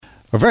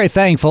We're very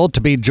thankful to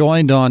be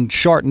joined on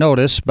short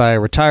notice by a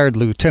retired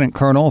lieutenant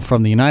colonel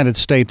from the United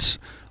States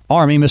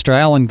Army, Mr.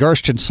 Alan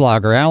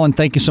Gerstenschlager. Alan,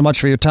 thank you so much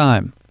for your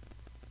time.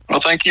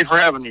 Well, thank you for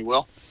having me,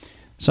 Will.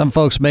 Some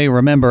folks may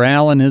remember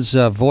Alan. His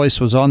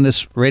voice was on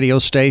this radio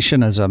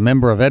station as a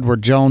member of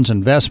Edward Jones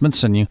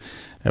Investments, and you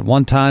at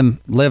one time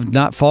lived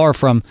not far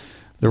from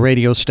the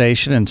radio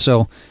station, and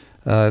so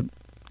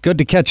good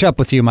to catch up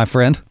with you, my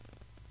friend.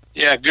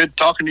 Yeah, good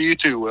talking to you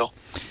too, Will.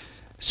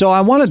 So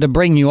I wanted to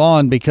bring you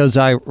on because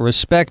I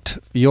respect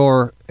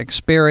your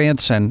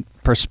experience and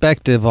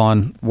perspective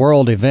on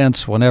world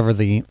events whenever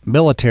the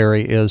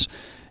military is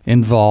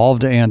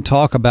involved, and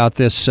talk about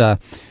this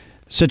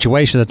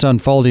situation that's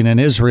unfolding in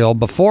Israel.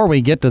 Before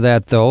we get to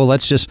that, though,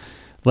 let's just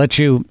let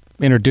you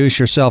introduce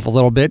yourself a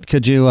little bit.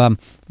 Could you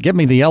give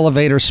me the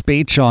elevator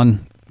speech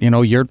on,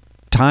 your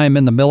time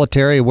in the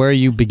military, where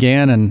you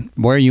began and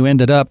where you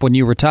ended up when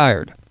you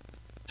retired?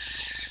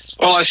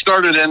 Well, I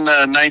started in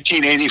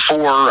 1984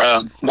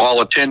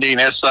 while attending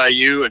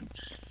SIU and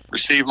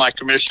received my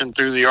commission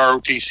through the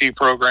ROTC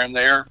program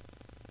there.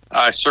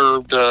 I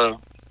served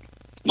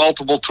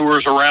multiple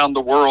tours around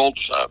the world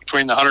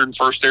between the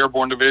 101st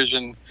Airborne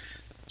Division,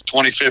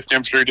 25th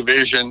Infantry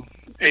Division,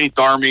 8th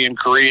Army in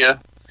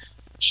Korea,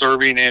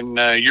 serving in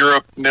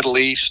Europe, Middle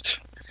East,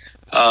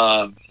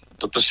 the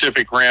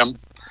Pacific Rim,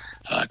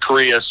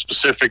 Korea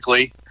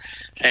specifically,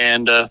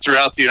 and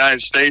throughout the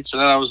United States.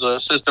 And then I was an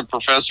assistant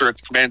professor at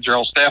the Command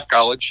General Staff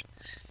College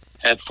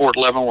at Fort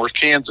Leavenworth,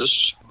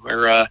 Kansas,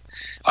 where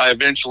I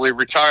eventually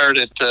retired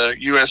at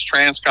U.S.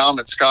 Transcom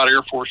at Scott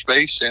Air Force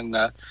Base in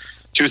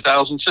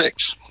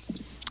 2006.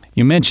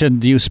 You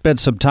mentioned you spent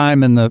some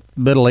time in the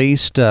Middle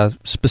East.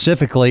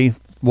 Specifically,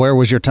 where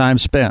was your time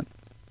spent?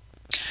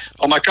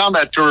 Well, my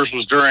combat tours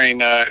was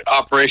during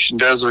Operation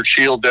Desert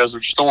Shield,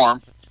 Desert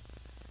Storm.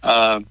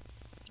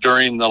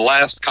 During the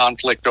last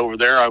conflict over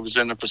there, I was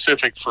in the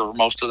Pacific for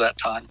most of that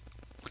time,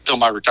 until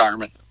my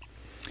retirement.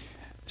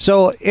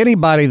 So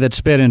anybody that's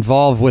been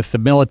involved with the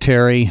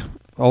military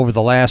over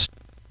the last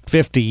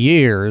 50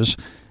 years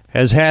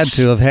has had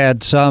to have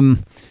had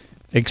some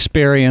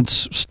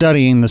experience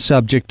studying the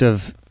subject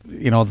of,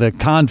 the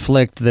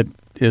conflict that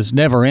is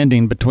never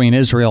ending between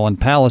Israel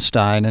and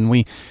Palestine. And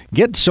we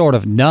get sort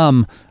of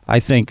numb, I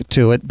think,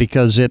 to it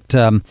because it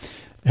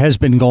has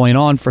been going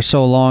on for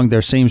so long.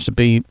 There seems to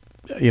be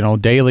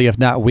daily, if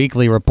not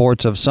weekly,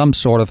 reports of some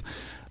sort of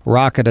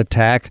rocket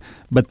attack.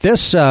 But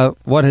this,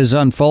 what has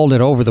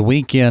unfolded over the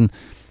weekend,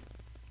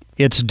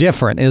 it's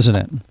different, isn't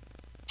it?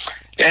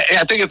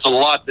 I think it's a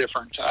lot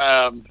different.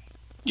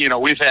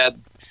 We've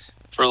had,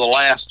 for the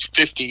last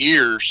 50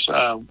 years,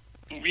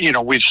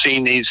 we've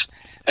seen these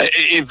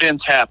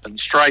events happen.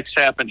 Strikes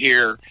happen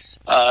here.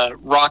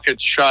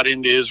 Rockets shot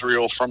into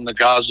Israel from the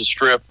Gaza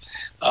Strip.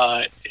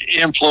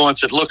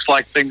 Influence, it looks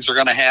like things are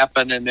going to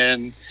happen, and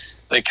then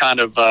they kind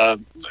of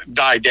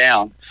die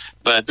down.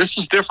 But this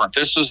is different.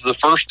 This is the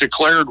first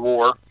declared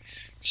war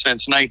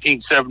since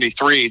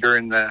 1973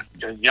 during the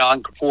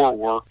Yom Kippur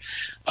War,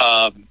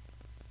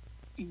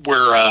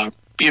 where,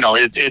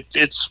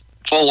 it's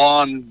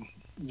full-on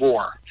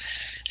war.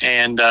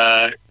 And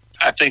I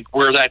think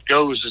where that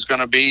goes is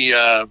going to be,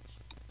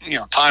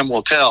 time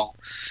will tell.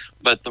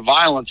 But the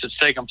violence that's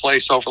taken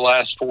place over the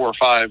last 4 or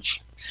 5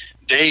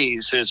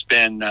 days has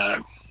been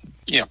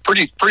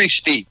pretty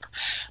steep.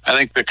 I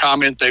think the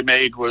comment they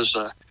made was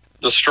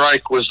the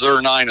strike was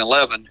their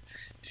 9/11,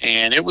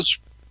 and it was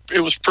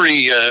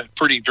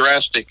pretty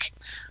drastic.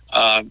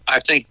 I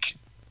think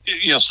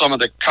some of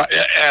the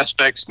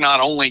aspects,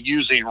 not only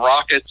using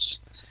rockets,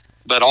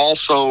 but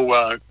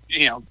also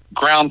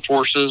ground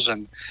forces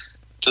and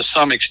to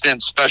some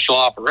extent special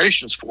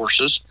operations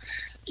forces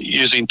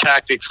using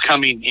tactics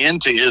coming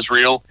into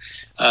Israel,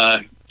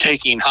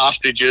 taking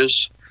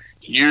hostages,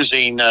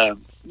 using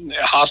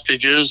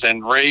hostages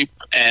and rape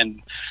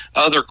and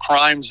other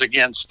crimes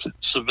against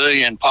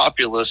civilian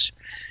populace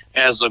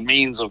as a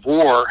means of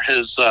war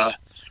has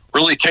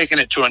really taken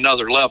it to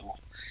another level.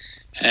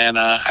 And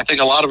I think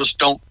a lot of us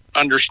don't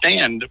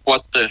understand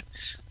what the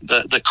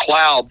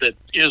cloud that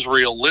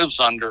Israel lives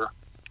under,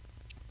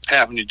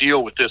 having to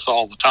deal with this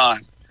all the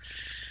time.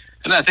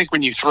 And I think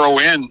when you throw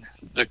in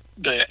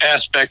the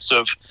aspects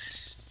of,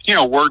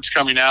 words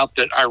coming out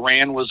that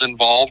Iran was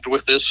involved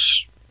with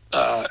this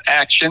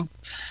action,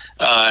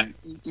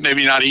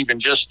 maybe not even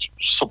just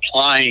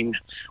supplying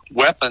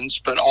weapons,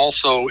 but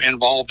also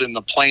involved in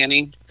the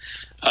planning,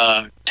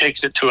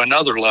 takes it to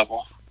another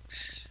level.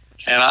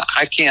 And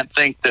I can't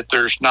think that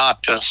there's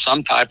not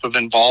some type of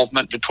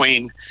involvement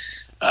between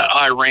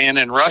Iran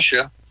and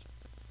Russia,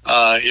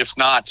 if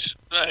not,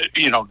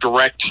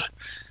 direct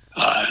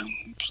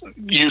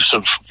use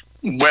of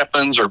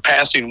weapons or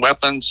passing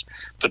weapons,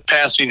 but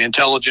passing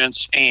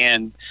intelligence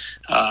and,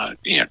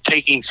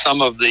 taking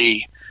some of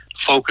the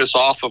focus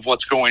off of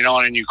what's going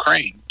on in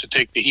Ukraine to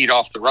take the heat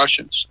off the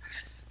Russians.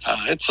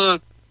 It's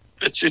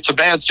a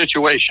bad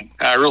situation.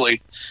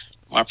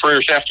 My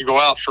prayers have to go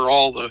out for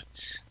all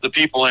the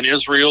people in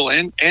Israel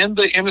and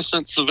the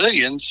innocent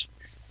civilians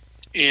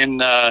in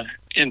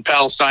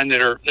Palestine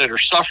that are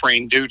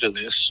suffering due to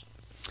this.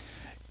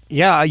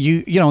 Yeah,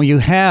 you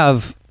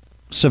have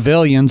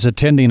civilians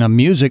attending a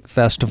music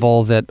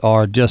festival that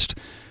are just,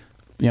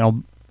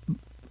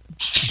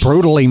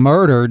 brutally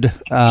murdered,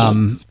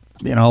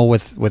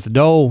 with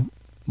no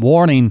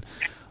warning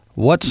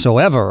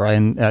whatsoever.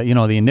 And,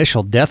 the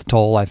initial death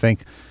toll, I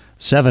think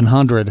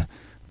 700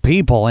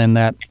 people in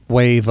that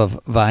wave of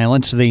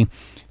violence. The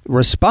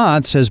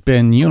response has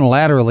been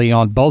unilaterally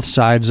on both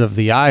sides of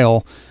the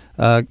aisle.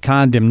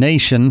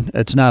 Condemnation.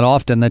 It's not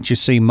often that you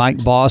see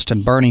Mike Bost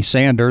and Bernie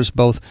Sanders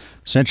both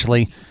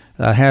essentially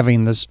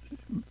having the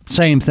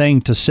same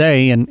thing to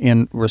say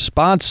in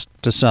response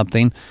to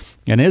something.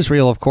 And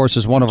Israel, of course,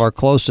 is one of our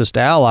closest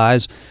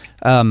allies.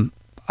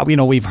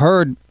 We've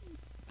heard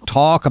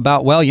talk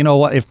about, what,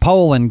 if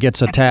Poland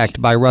gets attacked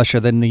by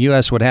Russia, then the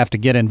U.S. would have to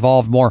get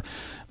involved more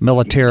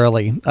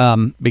militarily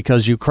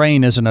because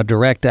Ukraine isn't a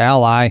direct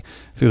ally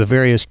through the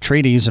various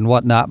treaties and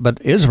whatnot,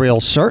 but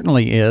Israel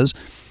certainly is.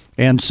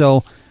 And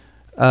so,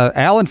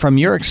 Alan, from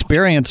your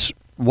experience,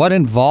 what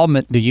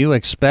involvement do you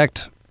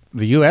expect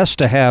the U.S.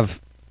 to have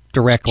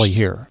directly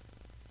here?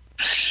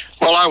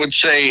 Well, I would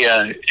say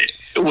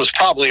it was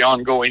probably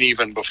ongoing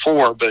even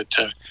before, but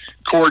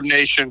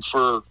coordination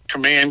for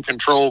command,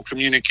 control,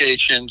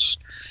 communications,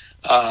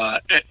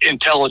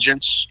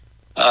 intelligence,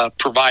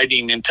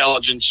 providing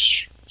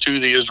intelligence to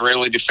the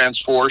Israeli Defense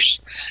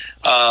Force.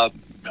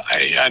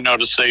 I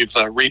noticed they've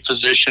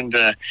repositioned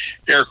an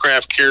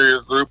aircraft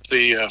carrier group,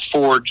 the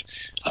Ford,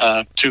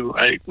 to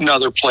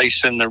another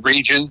place in the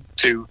region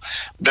to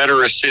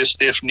better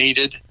assist if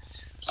needed.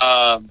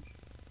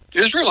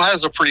 Israel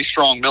has a pretty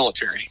strong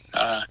military,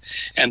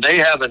 and they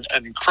have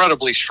an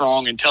incredibly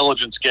strong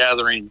intelligence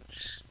gathering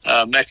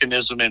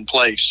mechanism in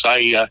place.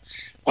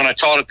 When I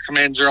taught at the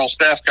Command General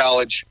Staff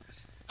College,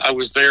 I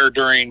was there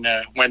during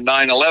when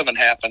 9/11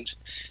 happened,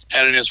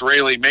 had an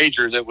Israeli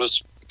major that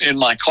was in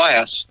my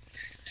class.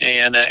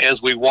 And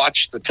as we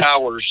watched the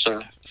towers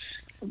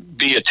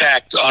be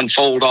attacked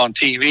unfold on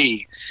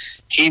TV,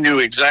 he knew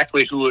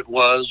exactly who it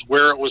was,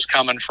 where it was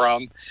coming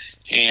from,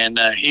 and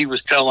he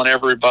was telling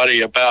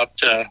everybody about,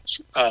 the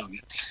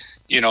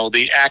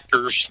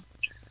actors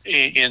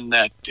in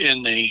the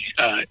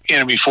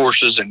enemy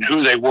forces and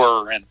who they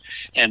were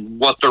and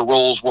what their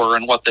roles were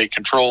and what they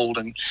controlled,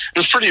 and it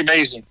was pretty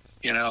amazing,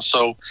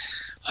 So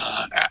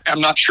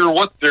I'm not sure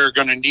what they're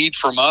going to need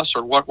from us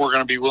or what we're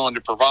going to be willing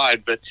to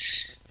provide, but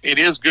it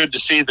is good to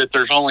see that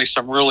there's only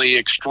some really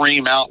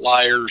extreme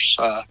outliers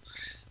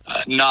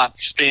not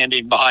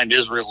standing behind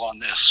Israel on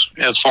this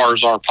as far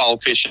as our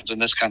politicians in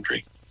this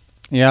country.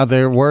 Yeah,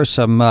 there were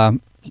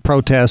some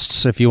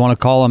protests, if you want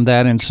to call them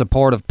that, in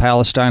support of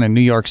Palestine in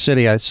New York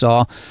City, I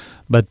saw.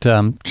 But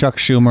Chuck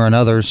Schumer and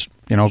others,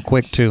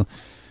 quick to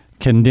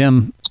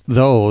condemn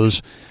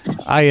those.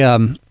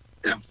 I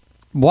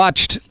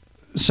watched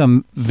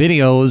some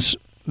videos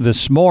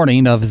this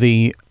morning of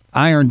the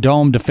Iron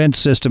Dome defense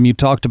system. You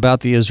talked about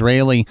the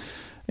Israeli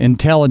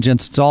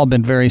intelligence. It's all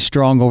been very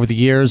strong over the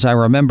years. I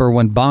remember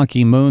when Ban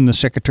Ki-moon, the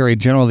Secretary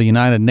General of the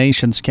United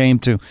Nations, came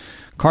to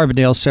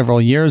Carbondale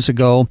several years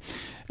ago,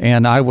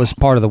 and I was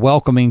part of the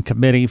welcoming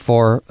committee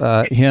for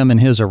him and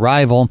his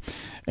arrival,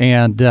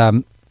 and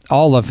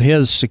all of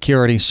his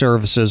security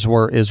services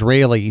were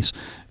Israelis.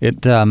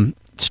 It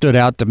stood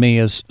out to me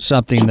as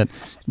something that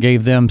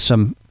gave them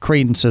some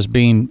credence as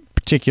being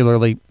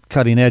particularly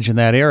cutting edge in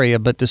that area.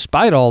 But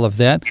despite all of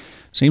that,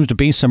 seems to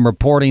be some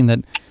reporting that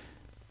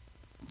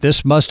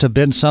this must have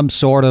been some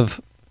sort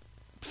of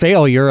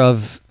failure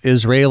of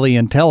Israeli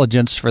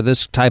intelligence for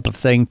this type of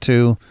thing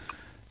to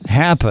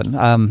happen.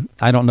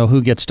 I don't know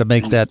who gets to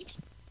make that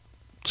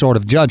sort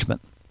of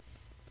judgment.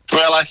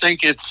 Well, I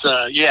think it's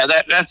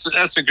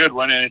that's a good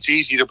one, and it's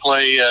easy to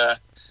play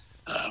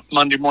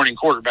Monday morning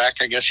quarterback,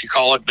 I guess you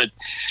call it. But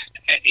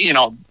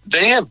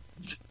they have,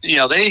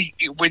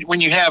 when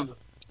you have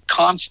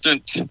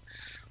constant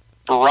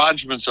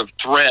barragements of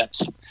threat,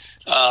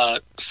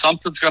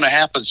 something's going to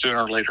happen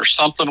sooner or later.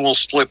 Something will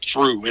slip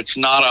through. It's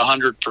not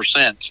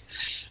 100%,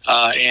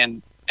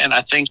 and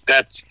I think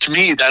to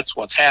me that's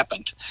what's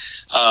happened.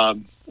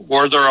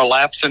 Were there a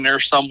lapse in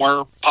there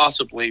somewhere?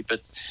 Possibly,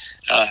 but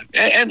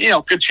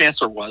good chance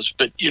there was.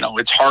 But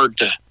it's hard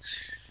to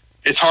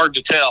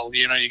tell.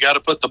 You got to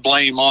put the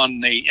blame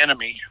on the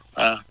enemy,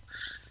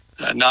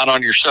 not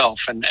on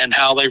yourself. And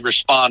how they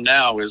respond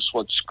now is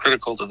what's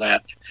critical to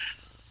that.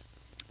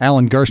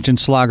 Alan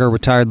Gerstenschlager,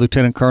 retired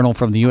lieutenant colonel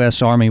from the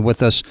U.S. Army,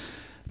 with us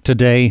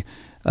today.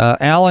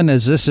 Alan,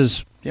 as this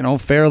is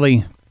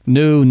fairly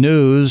new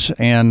news,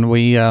 and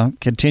we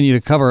continue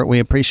to cover it, we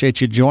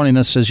appreciate you joining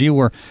us. As you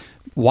were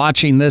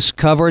watching this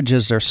coverage,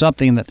 is there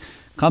something that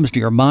comes to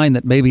your mind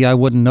that maybe I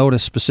wouldn't know to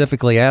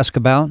specifically ask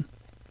about?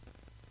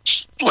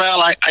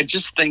 Well, I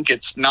just think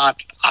it's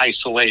not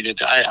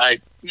isolated.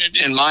 I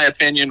in my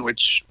opinion,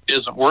 which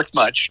isn't worth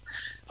much,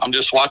 I'm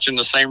just watching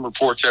the same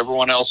reports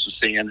everyone else is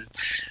seeing.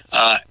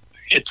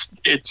 It's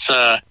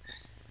I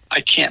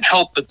can't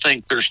help but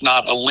think there's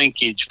not a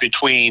linkage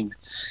between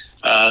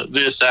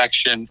this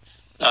action,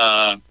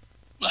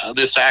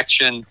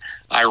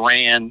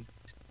 Iran,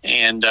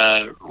 and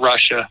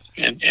Russia,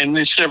 and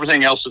it's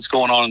everything else that's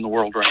going on in the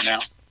world right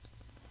now.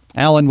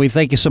 Alan, we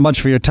thank you so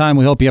much for your time.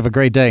 We hope you have a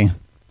great day.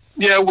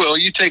 Yeah, Will,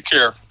 you take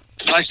care.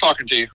 Nice talking to you.